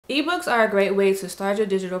Ebooks are a great way to start your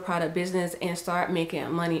digital product business and start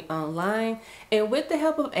making money online. And with the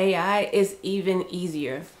help of AI, it's even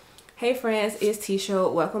easier. Hey friends, it's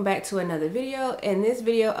Tisha. Welcome back to another video. In this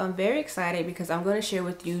video, I'm very excited because I'm going to share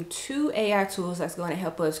with you 2 AI tools that's going to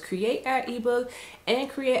help us create our ebook and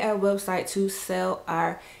create our website to sell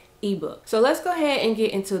our ebook. So let's go ahead and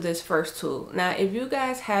get into this first tool. Now, if you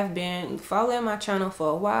guys have been following my channel for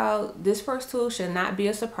a while, this first tool should not be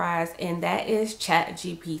a surprise, and that is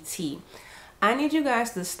ChatGPT. I need you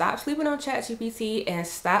guys to stop sleeping on ChatGPT and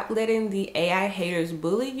stop letting the AI haters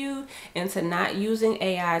bully you into not using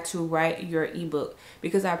AI to write your ebook,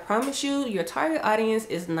 because I promise you, your target audience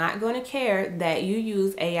is not going to care that you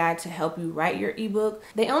use AI to help you write your ebook.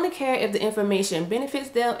 They only care if the information benefits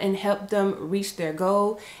them and help them reach their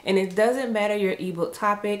goal. And it doesn't matter your ebook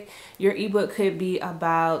topic. Your ebook could be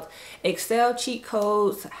about Excel cheat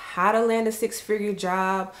codes, how to land a 6-figure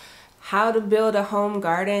job, how to build a home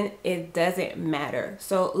garden. It doesn't matter.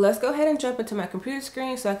 So let's go ahead and jump into my computer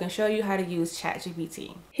screen so I can show you how to use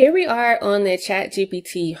ChatGPT. Here we are on the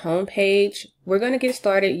ChatGPT homepage. We're going to get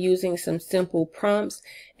started using some simple prompts.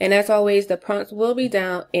 And as always, the prompts will be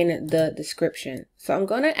down in the description. So I'm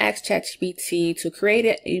going to ask ChatGPT to create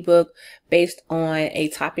an ebook based on a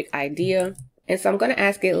topic idea. And so I'm going to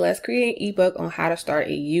ask it, let's create an ebook on how to start a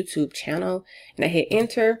YouTube channel. And I hit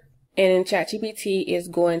enter. And ChatGPT is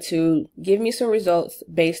going to give me some results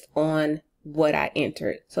based on what I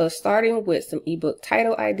entered. So starting with some ebook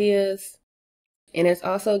title ideas, and it's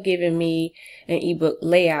also giving me an ebook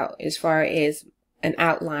layout as far as an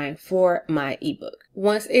outline for my ebook.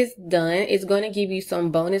 Once it's done, it's going to give you some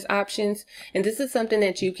bonus options. And this is something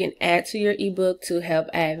that you can add to your ebook to help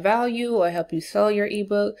add value or help you sell your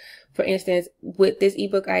ebook. For instance, with this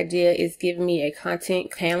ebook idea, it's giving me a content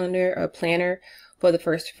calendar or planner for the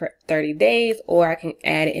first 30 days, or I can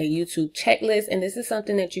add a YouTube checklist, and this is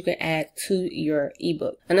something that you can add to your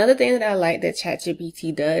ebook. Another thing that I like that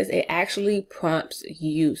ChatGPT does, it actually prompts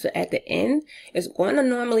you. So at the end, it's going to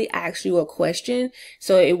normally ask you a question,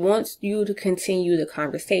 so it wants you to continue the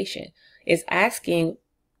conversation. It's asking,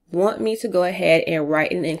 want me to go ahead and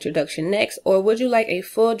write an introduction next, or would you like a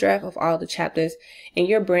full draft of all the chapters in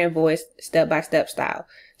your brand voice, step-by-step style?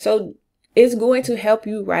 So it's going to help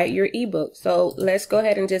you write your ebook. So let's go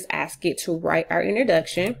ahead and just ask it to write our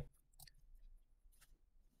introduction.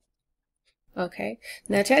 Okay,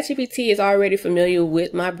 now ChatGPT is already familiar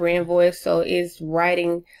with my brand voice, so it's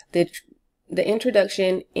writing the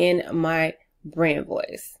introduction in my brand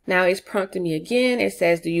voice. Now it's prompting me again. It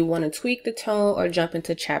says, do you want to tweak the tone or jump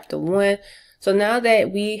into chapter 1? So now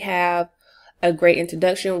that we have a great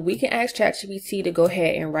introduction, we can ask ChatGPT to go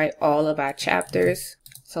ahead and write all of our chapters.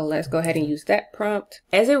 So let's go ahead and use that prompt.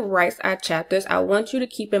 As it writes our chapters, I want you to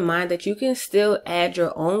keep in mind that you can still add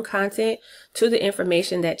your own content to the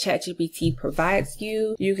information that ChatGPT provides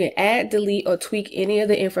you. You can add, delete, or tweak any of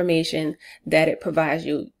the information that it provides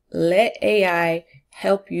you. Let AI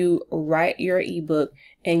help you write your ebook,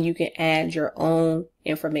 and you can add your own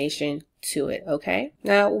information to it, okay?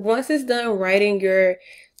 Now, once it's done writing your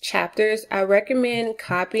chapters, I recommend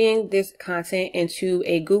copying this content into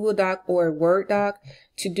a Google Doc or a Word doc.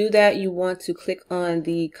 To do that, you want to click on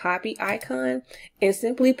the copy icon and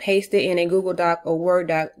simply paste it in a Google Doc or Word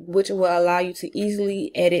doc, which will allow you to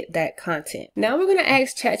easily edit that content. Now we're going to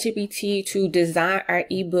ask ChatGPT to design our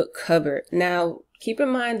ebook cover. Now, keep in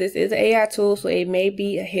mind, this is an AI tool, so it may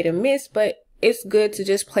be a hit or miss, but it's good to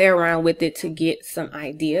just play around with it to get some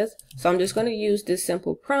ideas. So I'm just going to use this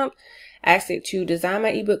simple prompt, ask it to design my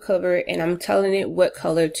ebook cover, and I'm telling it what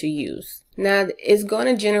color to use. Now it's going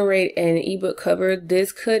to generate an ebook cover.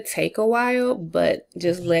 This could take a while, but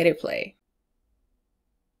just let it play.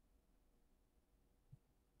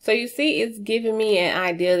 So you see, it's giving me an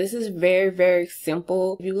idea. This is very, very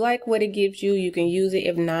simple. If you like what it gives you, you can use it.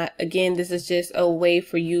 If not, again, this is just a way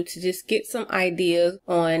for you to just get some ideas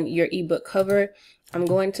on your ebook cover. I'm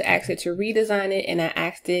going to ask it to redesign it, and I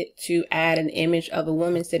asked it to add an image of a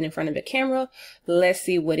woman sitting in front of a camera. Let's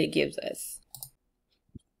see what it gives us.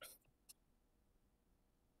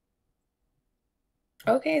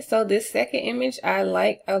 Okay, so this second image I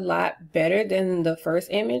like a lot better than the first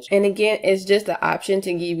image. And again, it's just the option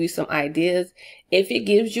to give you some ideas. If it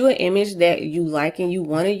gives you an image that you like and you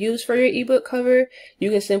want to use for your ebook cover,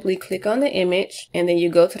 you can simply click on the image, and then you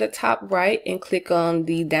go to the top right and click on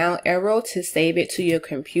the down arrow to save it to your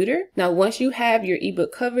computer. Now, once you have your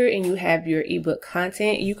ebook cover and you have your ebook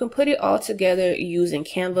content, you can put it all together using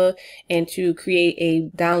Canva and to create a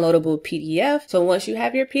downloadable PDF. So once you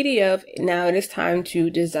have your PDF, now it is time to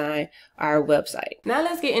design our website. Now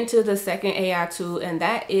let's get into the second AI tool, and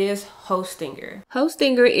that is Hostinger.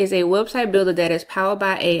 Hostinger is a website builder that is powered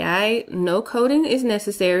by AI. No coding is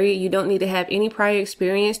necessary. You don't need to have any prior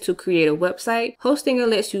experience to create a website. Hostinger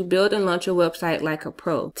lets you build and launch a website like a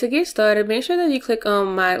pro. To get started, make sure that you click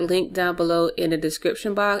on my link down below in the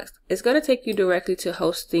description box. It's going to take you directly to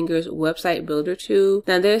Hostinger's website builder tool.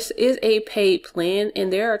 Now, this is a paid plan,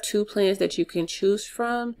 and there are two plans that you can choose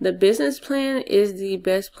from. The business plan is the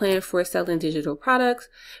best plan for selling digital products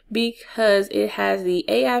because it has the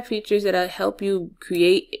AI features that'll help you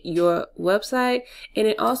create your website, and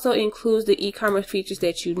it also includes the e-commerce features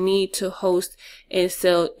that you need to host and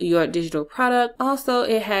sell your digital product. Also,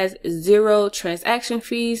 it has 0 transaction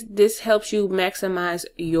fees. This helps you maximize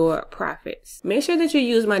your profits. Make sure that you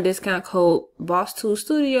use my discount code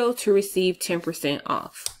BOSSTOOLSSTUDIO to receive 10%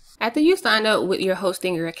 off. After you sign up with your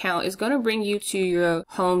Hostinger account, it's going to bring you to your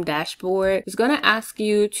home dashboard. It's going to ask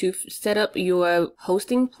you to set up your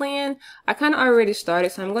hosting plan. I kind of already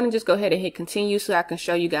started, so I'm going to just go ahead and hit continue so I can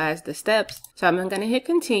show you guys the steps. So I'm going to hit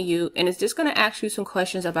continue, and it's just going to ask you some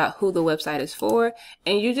questions about who the website is for,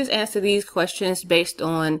 and you just answer these questions based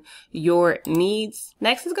on your needs.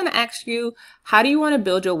 Next, it's going to ask you, how do you want to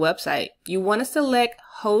build your website? You want to select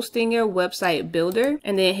Hostinger website builder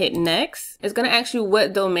and then hit next. It's going to ask you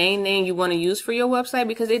what domain name you want to use for your website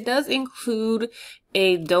because it does include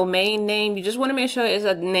a domain name. You just want to make sure it's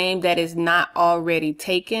a name that is not already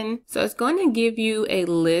taken. So it's going to give you a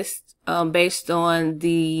list based on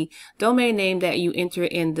the domain name that you enter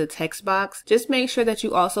in the text box. Just make sure that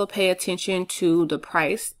you also pay attention to the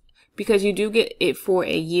price, because you do get it for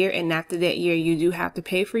a year, and after that year you do have to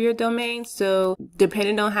pay for your domain. So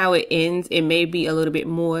depending on how it ends, it may be a little bit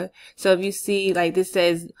more. So if you see, like, this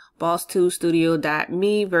says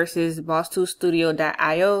BOSSTOOLSSTUDIO.me versus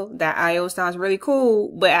BOSSTOOLSSTUDIO.io. That IO sounds really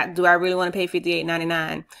cool, but do I really want to pay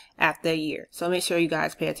 $58.99 after a year? So make sure you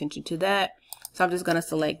guys pay attention to that. So I'm just going to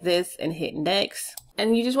select this and hit next.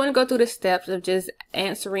 And you just want to go through the steps of just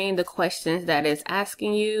answering the questions that it's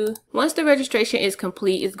asking you. Once the registration is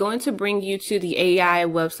complete, it's going to bring you to the AI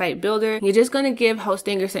website builder. You're just going to give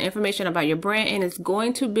Hostinger some information about your brand, and it's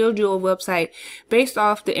going to build you a website based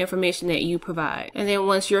off the information that you provide. And then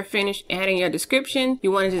once you're finished adding your description,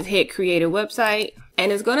 you want to just hit create a website.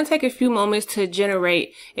 And it's going to take a few moments to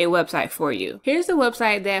generate a website for you. Here's the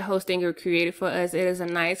website that Hostinger created for us. It is a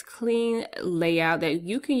nice, clean layout that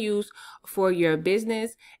you can use for your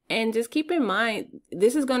business. And just keep in mind,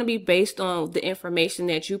 this is going to be based on the information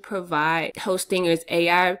that you provide Hostinger's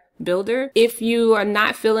AI builder. If you are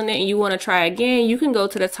not feeling it and you want to try again, you can go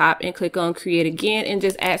to the top and click on create again and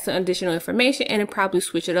just add some additional information, and it probably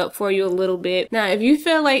switch it up for you a little bit. Now, if you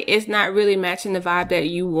feel like it's not really matching the vibe that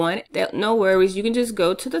you want, no worries. You can just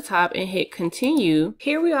go to the top and hit continue.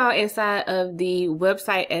 Here we are inside of the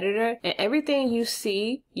website editor, and everything you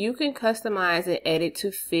see, you can customize and edit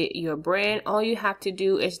to fit your brand. All you have to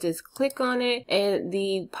do is just click on it, and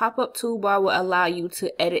the pop-up toolbar will allow you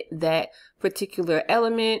to edit that particular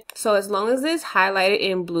element. So as long as it's highlighted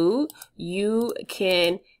in blue, you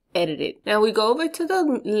can edit it. Now we go over to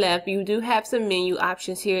the left. You do have some menu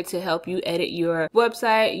options here to help you edit your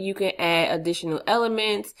website. You can add additional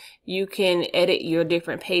elements. You can edit your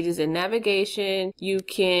different pages and navigation. You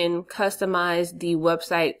can customize the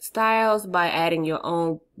website styles by adding your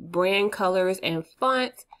own brand colors and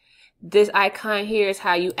fonts. This icon here is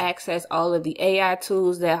how you access all of the AI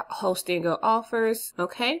tools that Hostinger offers.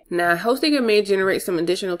 Okay. Now, Hostinger may generate some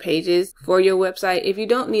additional pages for your website. If you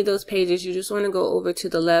don't need those pages, you just want to go over to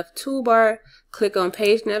the left toolbar, click on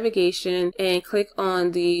page navigation, and click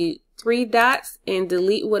on the 3 dots and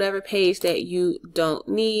delete whatever page that you don't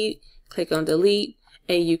need. Click on delete,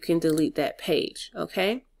 and you can delete that page.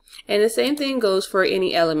 Okay. And the same thing goes for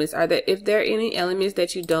any elements. If there are any elements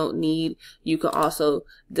that you don't need, you can also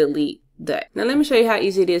delete that. Now let me show you how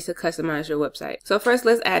easy it is to customize your website. So first,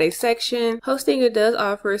 let's add a section. Hostinger does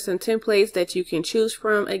offer some templates that you can choose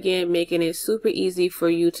from, again, making it super easy for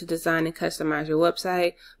you to design and customize your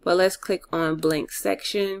website. But let's click on blank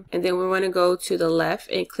section, and then we want to go to the left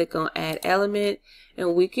and click on add element,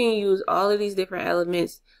 and we can use all of these different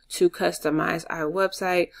elements to customize our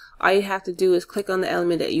website. All you have to do is click on the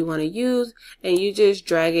element that you want to use, and you just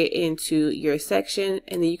drag it into your section,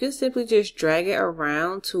 and then you can simply just drag it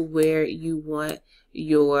around to where you want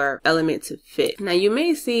your element to fit. Now you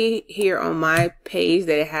may see here on my page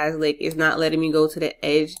that it has, like, it's not letting me go to the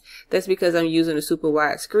edge. That's because I'm using a super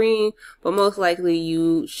wide screen, but most likely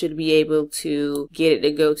you should be able to get it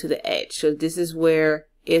to go to the edge. So this is where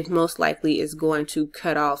it most likely is going to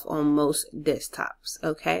cut off on most desktops.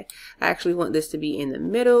 Okay, I actually want this to be in the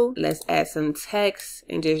middle. Let's add some text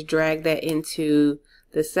and just drag that into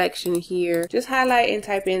the section here. Just highlight and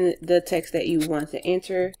type in the text that you want to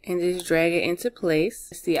enter and just drag it into place.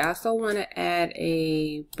 See, I also want to add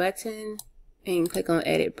a button and click on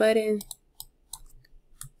edit button.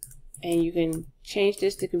 And you can change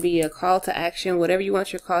this to be a call to action, whatever you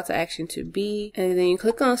want your call to action to be. And then you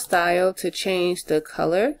click on style to change the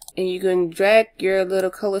color. And you can drag your little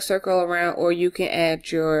color circle around, or you can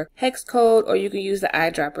add your hex code, or you can use the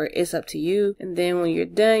eyedropper. It's up to you. And then when you're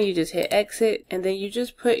done, you just hit exit. And then you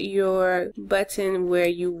just put your button where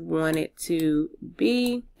you want it to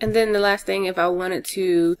be. And then the last thing, if I wanted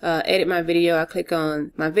to edit my video, I click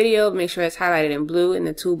on my video, make sure it's highlighted in blue, and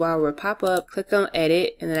the toolbar will pop up. Click on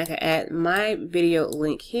edit, and then I can add my video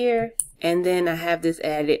link here, and then I have this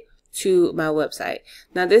added to my website.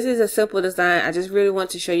 Now this is a simple design. I just really want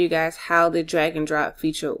to show you guys how the drag and drop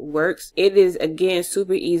feature works. It is, again,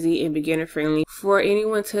 super easy and beginner friendly for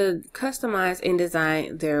anyone to customize and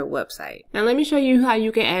design their website. Now let me show you how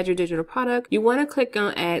you can add your digital product. You want to click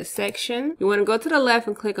on add section. You want to go to the left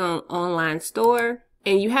and click on online store.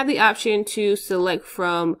 And you have the option to select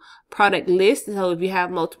from product list. So if you have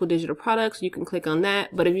multiple digital products, you can click on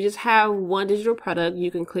that. But if you just have one digital product, you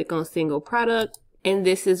can click on single product. And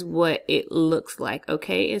this is what it looks like,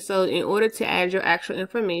 okay? And so in order to add your actual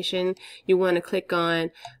information, you want to click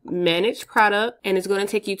on manage product, and it's going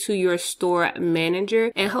to take you to your store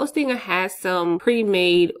manager. And Hostinger has some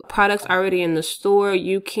pre-made products already in the store.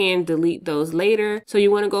 You can delete those later. So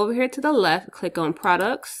you want to go over here to the left, click on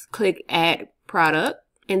products, click add product.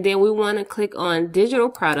 And then we want to click on digital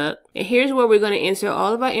product. And here's where we're going to enter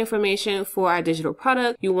all of our information for our digital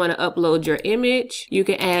product. You want to upload your image. You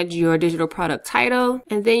can add your digital product title.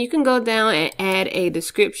 And then you can go down and add a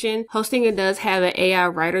description. Hostinger does have an AI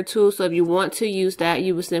writer tool. So if you want to use that,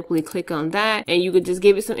 you would simply click on that. And you could just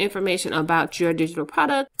give it some information about your digital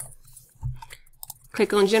product.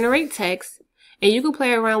 Click on generate text. And you can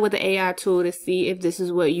play around with the AI tool to see if this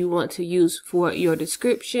is what you want to use for your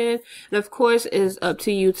description. And of course, it's up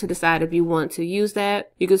to you to decide if you want to use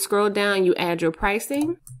that. You can scroll down, you add your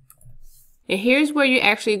pricing. And here's where you're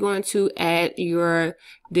actually going to add your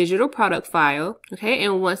digital product file. Okay,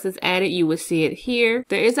 and once it's added, you will see it here.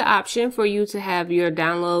 There is an option for you to have your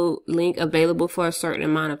download link available for a certain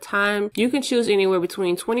amount of time. You can choose anywhere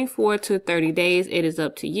between 24 to 30 days. It is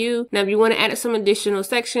up to you. Now, if you want to add some additional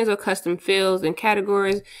sections or custom fields and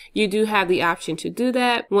categories, you do have the option to do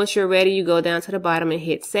that. Once you're ready, you go down to the bottom and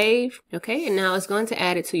hit save. Okay, and now it's going to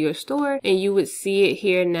add it to your store, and you would see it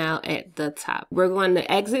here now at the top. We're going to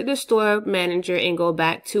exit the store manager and go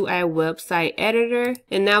back to our website editor.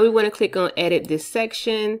 And now we want to click on edit this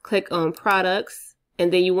section, click on products,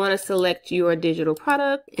 and then you want to select your digital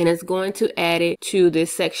product, and it's going to add it to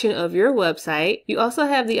this section of your website. You also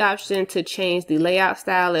have the option to change the layout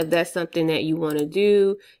style. If that's something that you want to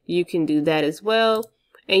do, you can do that as well.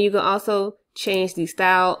 And you can also change the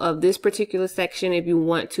style of this particular section if you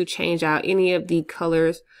want to change out any of the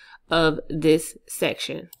colors of this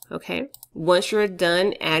section. Okay. Once you're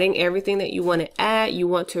done adding everything that you want to add, you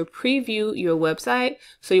want to preview your website.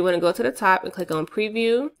 So you want to go to the top and click on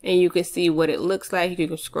preview, and you can see what it looks like. You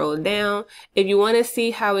can scroll down. If you want to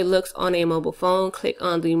see how it looks on a mobile phone, click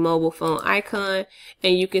on the mobile phone icon,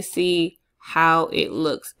 and you can see how it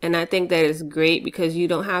looks. And I think that is great because you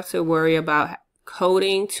don't have to worry about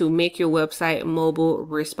coding to make your website mobile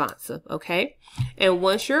responsive. Okay. And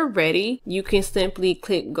once you're ready, you can simply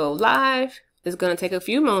click go live. It's going to take a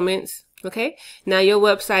few moments. Okay, now your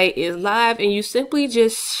website is live, and you simply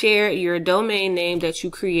just share your domain name that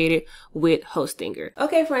you created with Hostinger.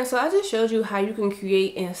 Okay, friends, so I just showed you how you can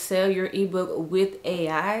create and sell your ebook with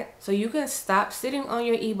AI, so you can stop sitting on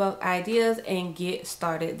your ebook ideas and get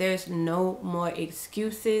started. There's no more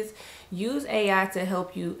excuses. Use AI to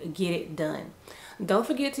help you get it done. Don't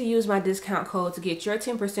forget to use my discount code to get your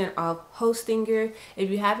 10% off Hostinger.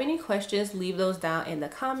 If you have any questions, leave those down in the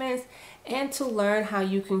comments. And to learn how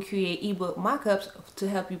you can create ebook mockups to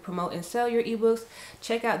help you promote and sell your ebooks,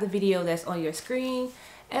 check out the video that's on your screen.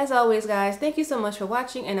 As always, guys, thank you so much for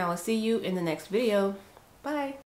watching, and I will see you in the next video. Bye.